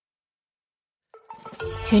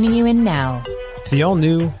tuning you in now to the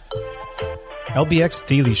all-new LBX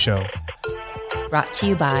Daily Show. Brought to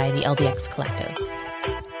you by the LBX Collective.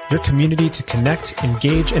 Your community to connect,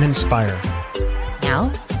 engage, and inspire.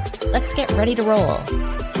 Now, let's get ready to roll.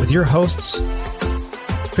 With your hosts,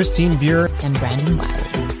 Christine Buer and Brandon Wiley.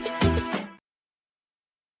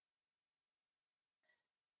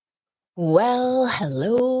 Well,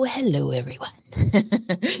 hello, everyone.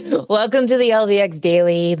 Welcome to the LBX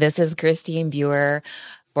Daily. This is Christine Buer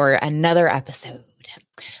for another episode.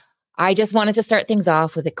 I just wanted to start things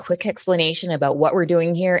off with a quick explanation about what we're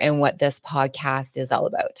doing here and what this podcast is all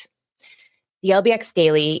about. The LBX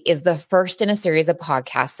Daily is the first in a series of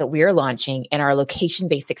podcasts that we are launching in our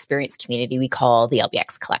location-based experience community we call the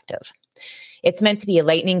LBX Collective. It's meant to be a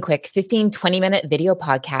lightning quick 15-20-minute video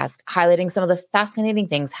podcast highlighting some of the fascinating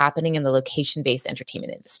things happening in the location-based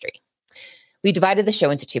entertainment industry. We divided the show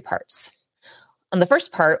into two parts. On the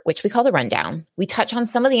first part, which we call the rundown, we touch on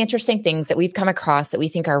some of the interesting things that we've come across that we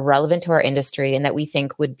think are relevant to our industry and that we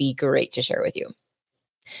think would be great to share with you.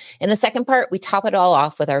 In the second part, we top it all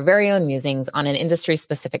off with our very own musings on an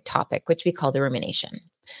industry-specific topic, which we call the rumination.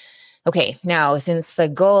 Okay, now, since the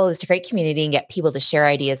goal is to create community and get people to share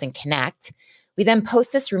ideas and connect, we then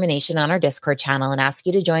post this rumination on our Discord channel and ask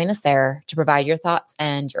you to join us there to provide your thoughts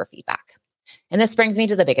and your feedback. And this brings me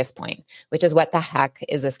to the biggest point, which is what the heck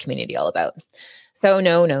is this community all about? So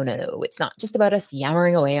no. It's not just about us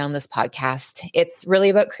yammering away on this podcast. It's really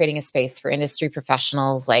about creating a space for industry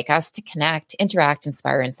professionals like us to connect, interact,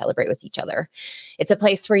 inspire, and celebrate with each other. It's a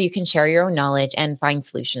place where you can share your own knowledge and find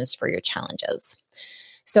solutions for your challenges.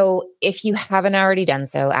 So if you haven't already done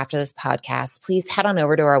so after this podcast, please head on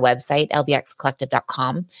over to our website,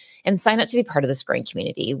 lbxcollective.com, and sign up to be part of this growing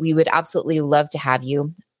community. We would absolutely love to have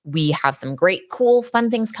you. We have some great, cool, fun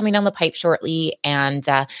things coming down the pipe shortly, and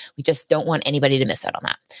we just don't want anybody to miss out on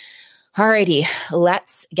that. Alrighty,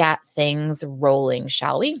 let's get things rolling,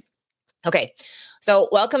 shall we? Okay, so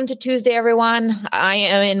welcome to Tuesday, everyone. I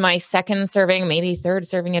am in my second serving, maybe third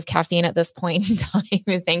serving of caffeine at this point in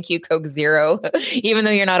time. Thank you, Coke Zero. Even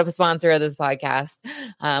though you're not a sponsor of this podcast,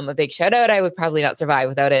 a big shout out. I would probably not survive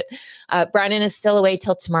without it. Brandon is still away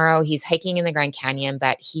till tomorrow. He's hiking in the Grand Canyon,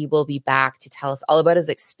 but he will be back to tell us all about his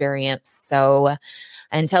experience. So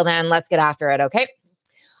until then, let's get after it, okay?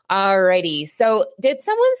 Alrighty. So did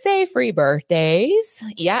someone say free birthdays?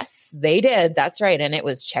 Yes, they did. That's right. And it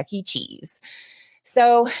was Chuck E. Cheese.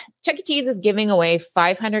 So Chuck E. Cheese is giving away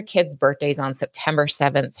 500 kids' birthdays on September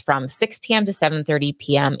 7th from 6 p.m. to 7:30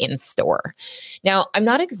 p.m. in store. Now, I'm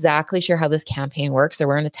not exactly sure how this campaign works. There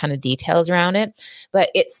weren't a ton of details around it,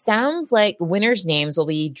 but it sounds like winners' names will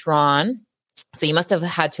be drawn. So you must have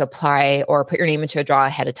had to apply or put your name into a draw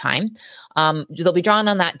ahead of time. They'll be drawn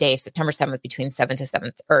on that day, September 7th, between 6 to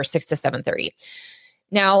 7:30.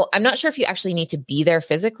 Now, I'm not sure if you actually need to be there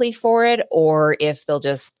physically for it or if they'll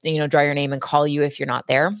just, draw your name and call you if you're not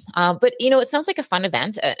there. But, it sounds like a fun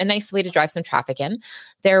event, a nice way to drive some traffic in.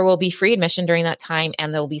 There will be free admission during that time,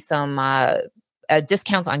 and there will be some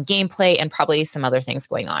discounts on gameplay and probably some other things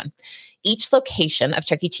going on. Each location of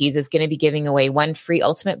Chuck E. Cheese is going to be giving away one free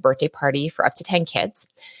ultimate birthday party for up to 10 kids.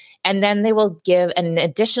 And then they will give an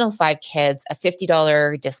additional 5 kids a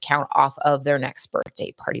 $50 discount off of their next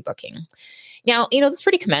birthday party booking. Now, that's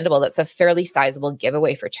pretty commendable. That's a fairly sizable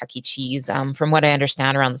giveaway for Chuck E. Cheese. From what I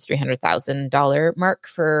understand, around the $300,000 mark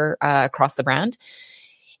for across the brand.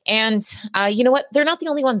 And you know what? They're not the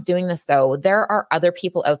only ones doing this, though. There are other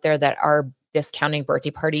people out there that are discounting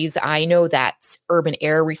birthday parties. I know that Urban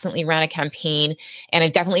Air recently ran a campaign, and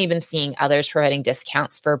I've definitely been seeing others providing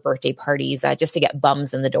discounts for birthday parties just to get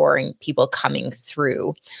bums in the door and people coming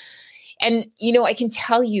through. And, I can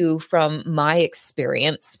tell you from my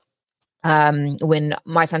experience, when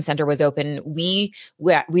my fun center was open, we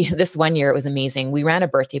this one year, it was amazing. We ran a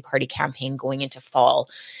birthday party campaign going into fall.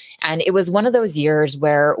 And it was one of those years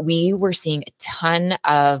where we were seeing a ton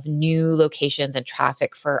of new locations and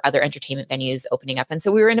traffic for other entertainment venues opening up. And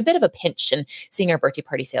so we were in a bit of a pinch and seeing our birthday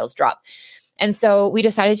party sales drop. And so we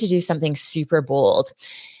decided to do something super bold.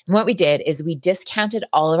 And what we did is we discounted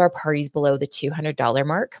all of our parties below the $200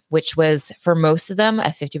 mark, which was for most of them a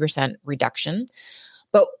 50% reduction.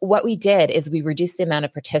 But what we did is we reduced the amount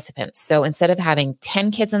of participants. So instead of having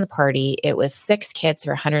 10 kids in the party, it was 6 kids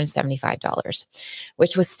for $175,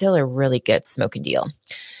 which was still a really good smoking deal.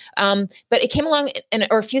 But it came along,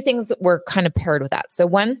 or a few things were kind of paired with that. So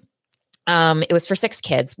one, it was for 6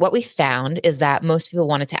 kids. What we found is that most people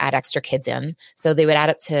wanted to add extra kids in. So they would add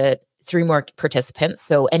up to 3 more participants.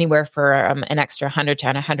 So anywhere for an extra $100 to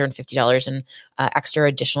 $150 in extra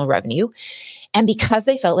additional revenue. And because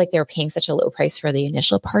they felt like they were paying such a low price for the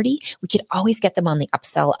initial party, we could always get them on the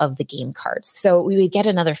upsell of the game cards. So we would get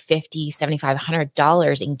another $50, $75,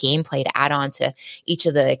 $100 in gameplay to add on to each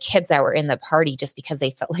of the kids that were in the party just because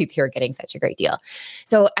they felt like they were getting such a great deal.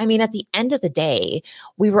 So, I mean, at the end of the day,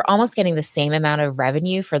 we were almost getting the same amount of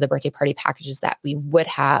revenue for the birthday party packages that we would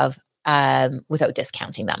have without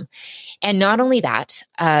discounting them. And not only that,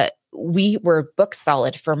 we were book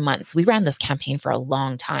solid for months. We ran this campaign for a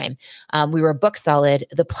long time. We were book solid.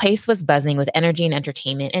 The place was buzzing with energy and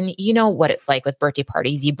entertainment. And you know what it's like with birthday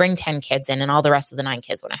parties. You bring 10 kids in and all the rest of the 9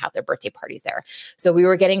 kids want to have their birthday parties there. So we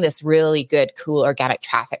were getting this really good, cool, organic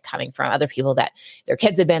traffic coming from other people that their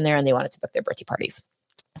kids had been there and they wanted to book their birthday parties.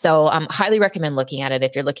 So highly recommend looking at it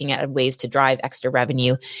if you're looking at ways to drive extra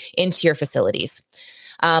revenue into your facilities.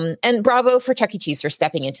 And bravo for Chuck E. Cheese for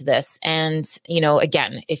stepping into this. And, you know,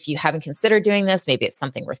 again, if you haven't considered doing this, maybe it's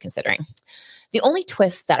something worth considering. The only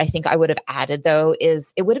twist that I think I would have added, though,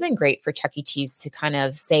 is it would have been great for Chuck E. Cheese to kind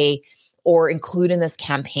of say or include in this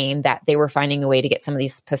campaign that they were finding a way to get some of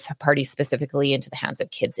these parties specifically into the hands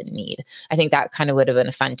of kids in need. I think that kind of would have been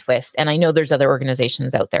a fun twist. And I know there's other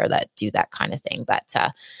organizations out there that do that kind of thing, but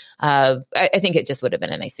I think it just would have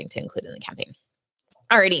been a nice thing to include in the campaign.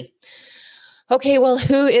 Alrighty. Okay, well,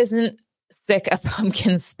 who isn't sick of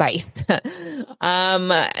pumpkin spice?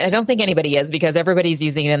 I don't think anybody is because everybody's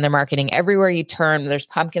using it in their marketing. Everywhere you turn, there's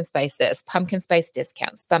pumpkin spice this, pumpkin spice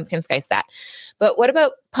discounts, pumpkin spice that. But what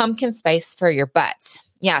about pumpkin spice for your butt?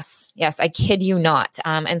 Yes, I kid you not.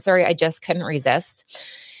 And sorry, I just couldn't resist.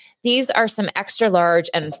 These are some extra large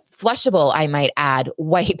and flushable, I might add,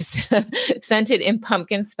 wipes scented in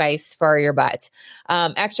pumpkin spice for your butt.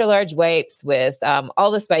 Extra large wipes with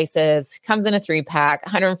all the spices, comes in a 3-pack,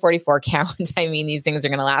 144 count. I mean, these things are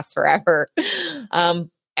going to last forever.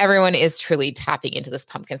 Everyone is truly tapping into this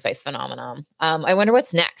pumpkin spice phenomenon. I wonder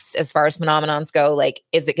what's next as far as phenomenons go. Like,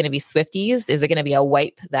 is it going to be Swifties? Is it going to be a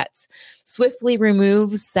wipe that swiftly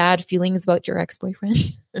removes sad feelings about your ex-boyfriend?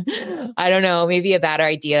 I don't know. Maybe a bad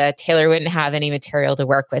idea. Taylor wouldn't have any material to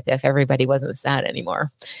work with if everybody wasn't sad anymore.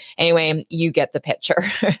 Anyway, you get the picture.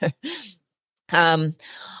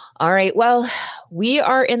 All right. Well, we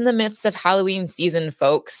are in the midst of Halloween season,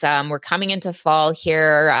 folks. We're coming into fall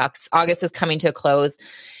here. August is coming to a close.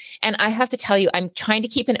 And I have to tell you, I'm trying to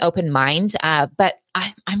keep an open mind, but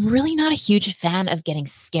I'm really not a huge fan of getting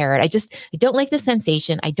scared. I don't like the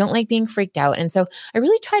sensation. I don't like being freaked out. And so I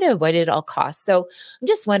really try to avoid it at all costs. So I'm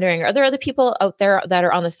just wondering, are there other people out there that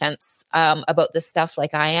are on the fence about this stuff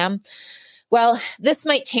like I am? Well, this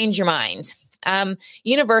might change your mind.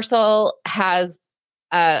 Universal has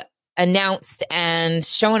announced and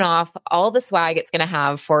shown off all the swag it's going to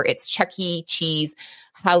have for its Chucky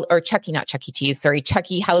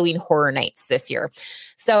Halloween Horror Nights this year.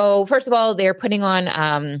 So first of all, they're putting on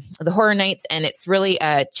the Horror Nights, and it's really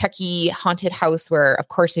a Chucky haunted house where, of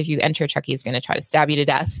course, if you enter, Chucky is going to try to stab you to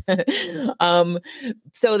death.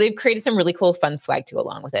 So they've created some really cool, fun swag to go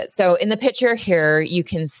along with it. So in the picture here, you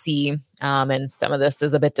can see, and some of this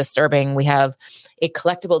is a bit disturbing, we have a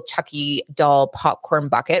collectible Chucky doll popcorn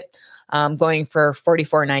bucket going for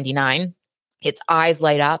 $44.99. Its eyes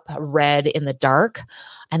light up red in the dark,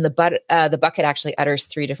 and the bucket actually utters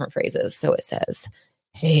 3 different phrases. So it says,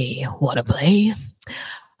 "Hey, wanna play?"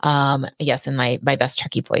 Yes, in my best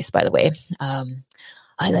Chucky voice, by the way.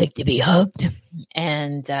 "I like to be hugged,"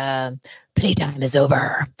 and "Playtime is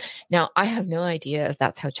over." Now, I have no idea if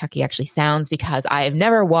that's how Chucky actually sounds because I have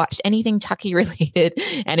never watched anything Chucky related,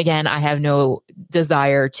 and again, I have no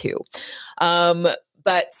desire to.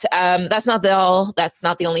 But that's not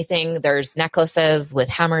the only thing. There's necklaces with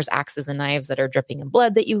hammers, axes, and knives that are dripping in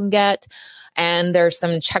blood that you can get. And there's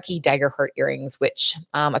some Chucky dagger heart earrings, which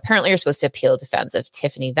apparently are supposed to appeal to fans of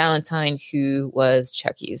Tiffany Valentine, who was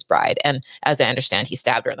Chucky's bride. And as I understand, he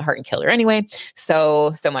stabbed her in the heart and killed her anyway.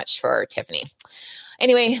 So much for Tiffany.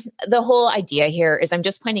 Anyway, the whole idea here is I'm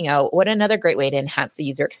just pointing out what another great way to enhance the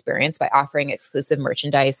user experience by offering exclusive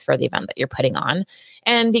merchandise for the event that you're putting on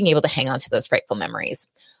and being able to hang on to those frightful memories.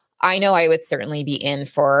 I know I would certainly be in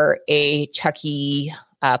for a Chucky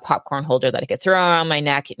popcorn holder that I could throw around my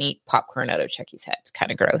neck and eat popcorn out of Chucky's head.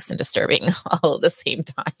 Kind of gross and disturbing all at the same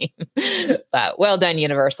time. But well done,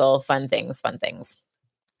 Universal. Fun things.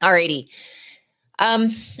 Alrighty.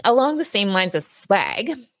 Along the same lines as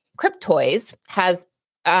swag, Cryptoys has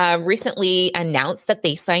recently announced that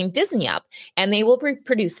they signed Disney up, and they will be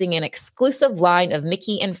producing an exclusive line of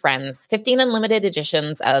Mickey and Friends, 15 unlimited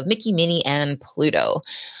editions of Mickey, Minnie, and Pluto.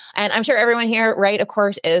 And I'm sure everyone here, right, of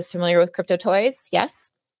course, is familiar with Cryptoys.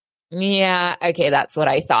 Yes? Yeah. Okay. That's what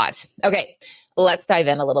I thought. Okay. Let's dive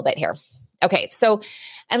in a little bit here. Okay. So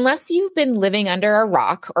unless you've been living under a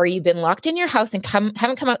rock or you've been locked in your house and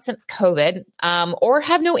haven't come out since COVID, or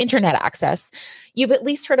have no internet access, you've at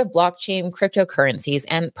least heard of blockchain cryptocurrencies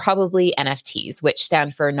and probably NFTs, which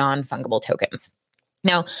stand for non-fungible tokens.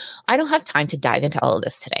 Now, I don't have time to dive into all of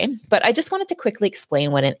this today, but I just wanted to quickly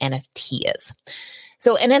explain what an NFT is.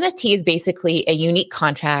 So an NFT is basically a unique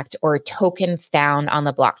contract or a token found on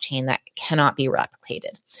the blockchain that cannot be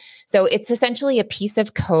replicated. So it's essentially a piece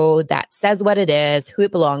of code that says what it is, who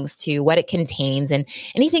it belongs to, what it contains, and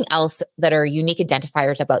anything else that are unique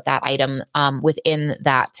identifiers about that item within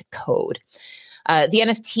that code. The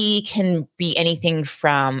NFT can be anything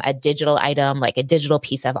from a digital item, like a digital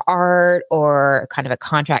piece of art, or kind of a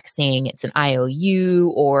contract saying it's an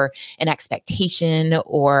IOU or an expectation,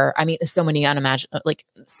 or so many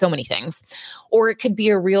so many things. Or it could be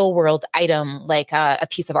a real world item, like a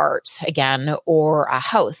piece of art again, or a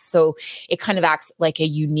house. So it kind of acts like a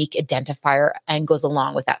unique identifier and goes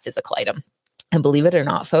along with that physical item. And believe it or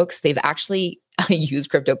not, folks, they've actually used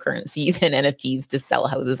cryptocurrencies and NFTs to sell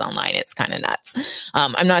houses online. It's kind of nuts.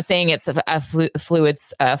 I'm not saying it's a fluid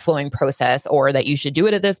flowing process or that you should do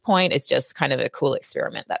it at this point. It's just kind of a cool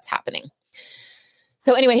experiment that's happening.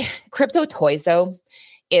 So anyway, Cryptoys, though,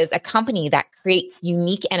 is a company that creates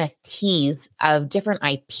unique NFTs of different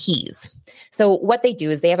IPs. So what they do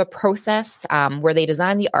is they have a process where they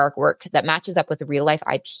design the artwork that matches up with the real life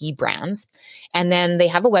IP brands. And then they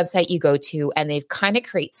have a website you go to, and they've kind of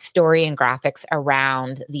create story and graphics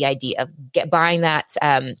around the idea of buying that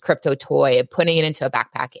crypto toy, putting it into a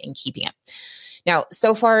backpack and keeping it. Now,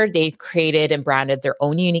 so far, they've created and branded their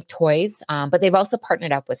own unique toys, but they've also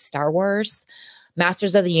partnered up with Star Wars,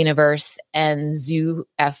 Masters of the Universe, and Zoo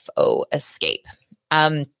FO Escape.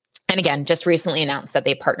 And again, just recently announced that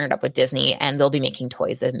they partnered up with Disney and they'll be making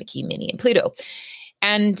toys of Mickey, Minnie, and Pluto.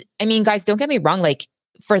 And guys, don't get me wrong, like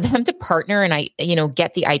for them to partner and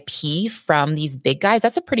get the IP from these big guys,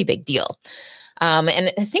 that's a pretty big deal.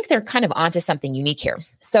 And I think they're kind of onto something unique here.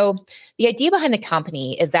 So the idea behind the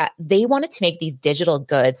company is that they wanted to make these digital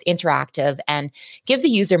goods interactive and give the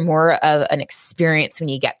user more of an experience when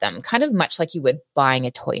you get them, kind of much like you would buying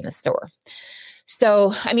a toy in the store.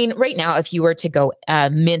 So, right now, if you were to go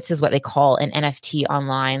mint is what they call an NFT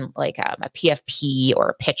online, like a PFP or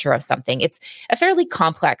a picture of something, it's a fairly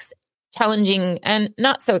complex, challenging, and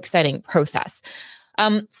not so exciting process.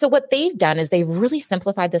 So what they've done is they've really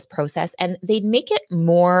simplified this process, and they make it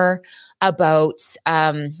more about,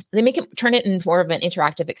 turn it into more of an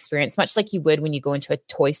interactive experience, much like you would when you go into a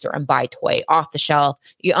toy store and buy a toy off the shelf,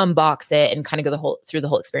 you unbox it and kind of go through the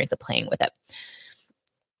whole experience of playing with it.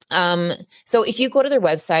 So if you go to their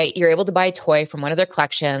website, you're able to buy a toy from one of their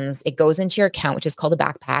collections. It goes into your account, which is called a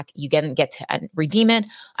backpack. You get to redeem it,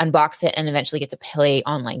 unbox it, and eventually get to play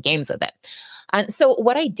online games with it. And so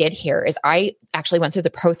what I did here is I actually went through the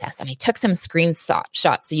process and I took some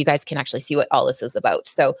screenshots so you guys can actually see what all this is about.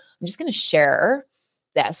 So I'm just going to share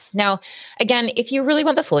this. Now, again, if you really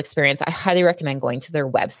want the full experience, I highly recommend going to their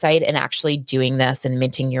website and actually doing this and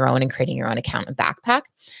minting your own and creating your own account and backpack.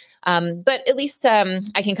 But at least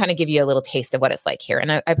I can kind of give you a little taste of what it's like here.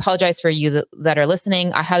 And I apologize for you that are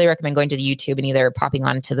listening. I highly recommend going to the YouTube and either popping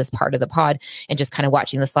on to this part of the pod and just kind of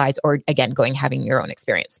watching the slides, or again, having your own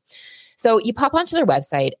experience. So you pop onto their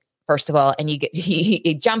website, first of all, and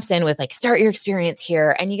it jumps in with like, start your experience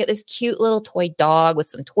here. And you get this cute little toy dog with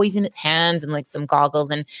some toys in its hands and like some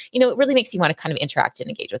goggles. And, it really makes you want to kind of interact and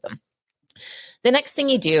engage with them. The next thing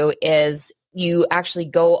you do is you actually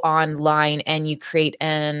go online and you create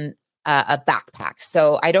a backpack.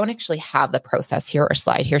 So I don't actually have the process here or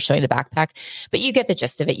slide here showing the backpack, but you get the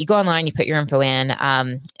gist of it. You go online, you put your info in,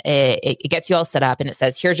 it gets you all set up and it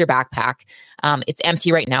says, here's your backpack. It's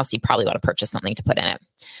empty right now, so you probably want to purchase something to put in it.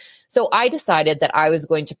 So I decided that I was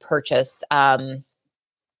going to purchase something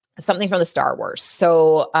from the Star Wars.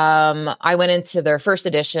 So I went into their first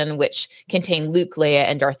edition, which contained Luke, Leia,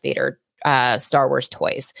 and Darth Vader Star Wars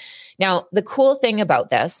toys. Now, the cool thing about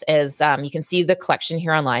this is you can see the collection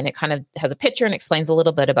here online. It kind of has a picture and explains a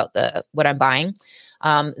little bit about what I'm buying.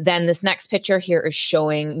 Then this next picture here is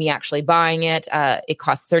showing me actually buying it. It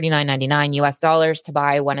costs $39.99 US to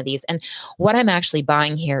buy one of these. And what I'm actually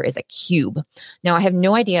buying here is a cube. Now, I have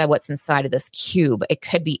no idea what's inside of this cube. It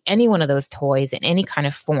could be any one of those toys in any kind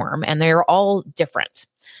of form, and they're all different.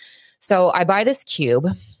 So I buy this cube.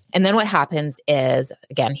 And then what happens is,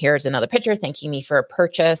 again, here's another picture thanking me for a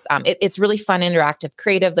purchase. It's really fun, interactive,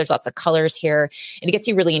 creative. There's lots of colors here, and it gets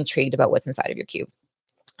you really intrigued about what's inside of your cube.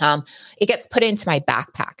 It gets put into my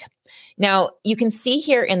backpack. Now you can see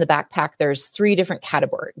here in the backpack, there's 3 different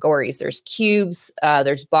categories. There's cubes,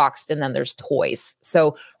 there's boxed, and then there's toys.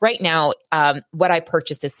 So right now, what I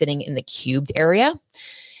purchased is sitting in the cubed area.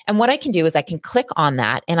 And what I can do is I can click on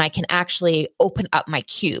that and I can actually open up my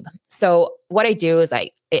cube. So what I do is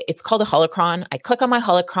it's called a holocron. I click on my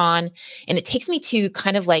holocron and it takes me to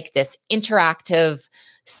kind of like this interactive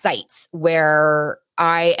site where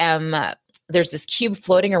there's this cube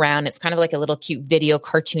floating around. It's kind of like a little cute video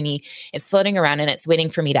cartoony. It's floating around and it's waiting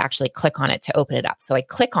for me to actually click on it to open it up. So I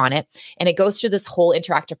click on it and it goes through this whole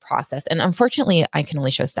interactive process. And unfortunately, I can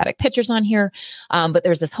only show static pictures on here. But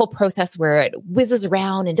there's this whole process where it whizzes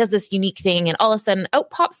around and does this unique thing. And all of a sudden out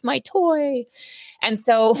pops my toy. And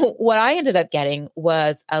so what I ended up getting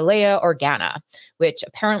was a Leia Organa, which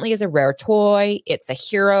apparently is a rare toy. It's a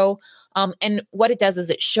hero. And what it does is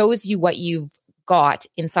it shows you what you've got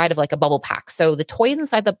inside of like a bubble pack. So the toy is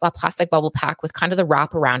inside the plastic bubble pack with kind of the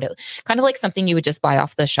wrap around it, kind of like something you would just buy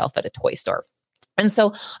off the shelf at a toy store. And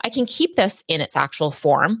so I can keep this in its actual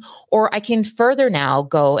form, or I can further now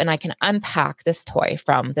go and I can unpack this toy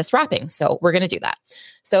from this wrapping. So we're going to do that.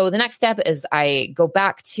 So the next step is I go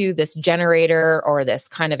back to this generator or this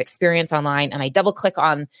kind of experience online and I double click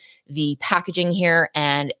on the packaging here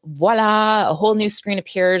and voila, a whole new screen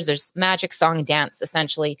appears. There's magic, song, and dance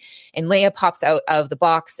essentially. And Leia pops out of the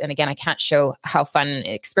box. And again, I can't show how fun and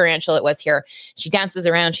experiential it was here. She dances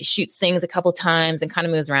around, she shoots things a couple times and kind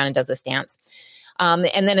of moves around and does this dance.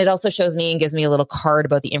 And then it also shows me and gives me a little card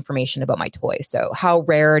about the information about my toy. So how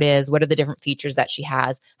rare it is, what are the different features that she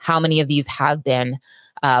has, how many of these have been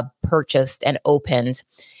purchased and opened.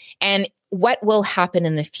 And what will happen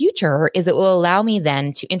in the future is it will allow me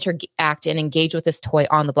then to interact and engage with this toy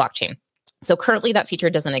on the blockchain. So currently that feature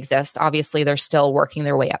doesn't exist. Obviously, they're still working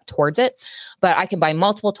their way up towards it, but I can buy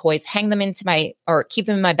multiple toys, hang them or keep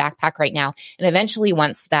them in my backpack right now. And eventually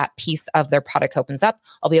once that piece of their product opens up,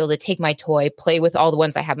 I'll be able to take my toy, play with all the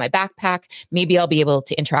ones I have in my backpack. Maybe I'll be able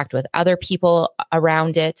to interact with other people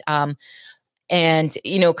around it. And,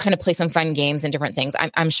 kind of play some fun games and different things.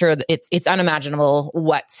 I'm sure that it's unimaginable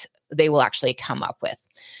what they will actually come up with.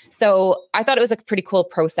 So I thought it was a pretty cool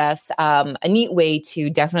process, a neat way to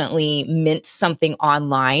definitely mint something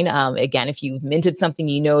online. Again, if you've minted something,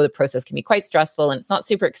 the process can be quite stressful and it's not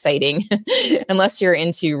super exciting unless you're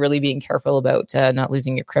into really being careful about not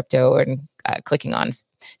losing your crypto and clicking on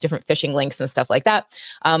different phishing links and stuff like that.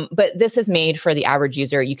 But this is made for the average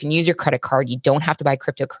user. You can use your credit card. You don't have to buy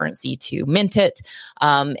cryptocurrency to mint it.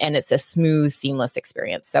 And it's a smooth, seamless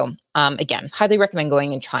experience. So again, highly recommend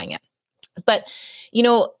going and trying it. But,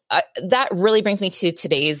 that really brings me to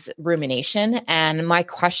today's rumination and my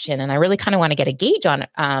question. And I really kind of want to get a gauge on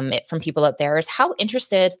it from people out there is how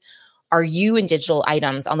interested are you in digital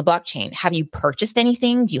items on the blockchain? Have you purchased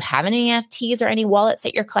anything? Do you have any NFTs or any wallets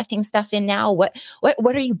that you're collecting stuff in now? What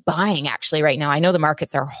are you buying actually right now? I know the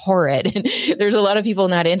markets are horrid and there's a lot of people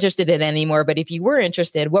not interested in it anymore, but if you were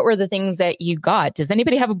interested, what were the things that you got? Does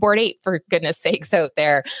anybody have a Bored Ape for goodness sakes out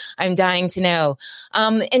there? I'm dying to know.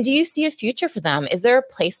 And do you see a future for them? Is there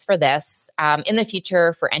a place for this in the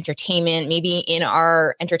future for entertainment, maybe in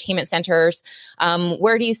our entertainment centers?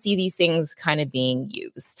 Where do you see these things kind of being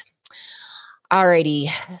used? Alrighty,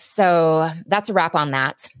 so that's a wrap on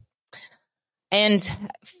that. And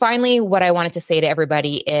finally, what I wanted to say to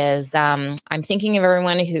everybody is I'm thinking of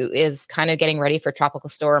everyone who is kind of getting ready for Tropical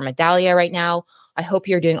Storm Idalia right now. I hope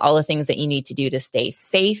you're doing all the things that you need to do to stay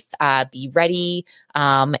safe, be ready,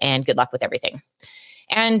 and good luck with everything.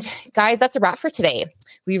 And guys, that's a wrap for today.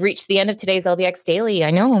 We've reached the end of today's LBX Daily.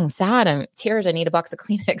 I know I'm sad. I'm tears. I need a box of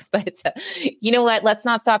Kleenex, but you know what? Let's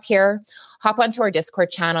not stop here. Hop onto our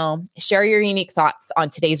Discord channel, share your unique thoughts on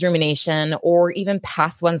today's rumination or even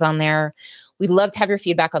past ones on there. We'd love to have your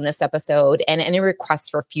feedback on this episode and any requests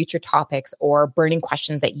for future topics or burning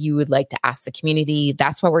questions that you would like to ask the community.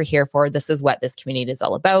 That's what we're here for. This is what this community is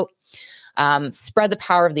all about. Spread the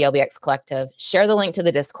power of the LBX Collective, share the link to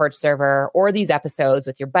the Discord server or these episodes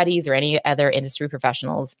with your buddies or any other industry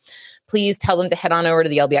professionals. Please tell them to head on over to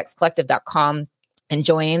the lbxcollective.com and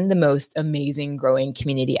join the most amazing growing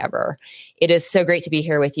community ever. It is so great to be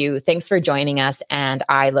here with you. Thanks for joining us. And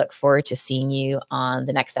I look forward to seeing you on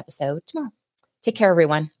the next episode tomorrow. Take care,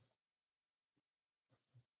 everyone.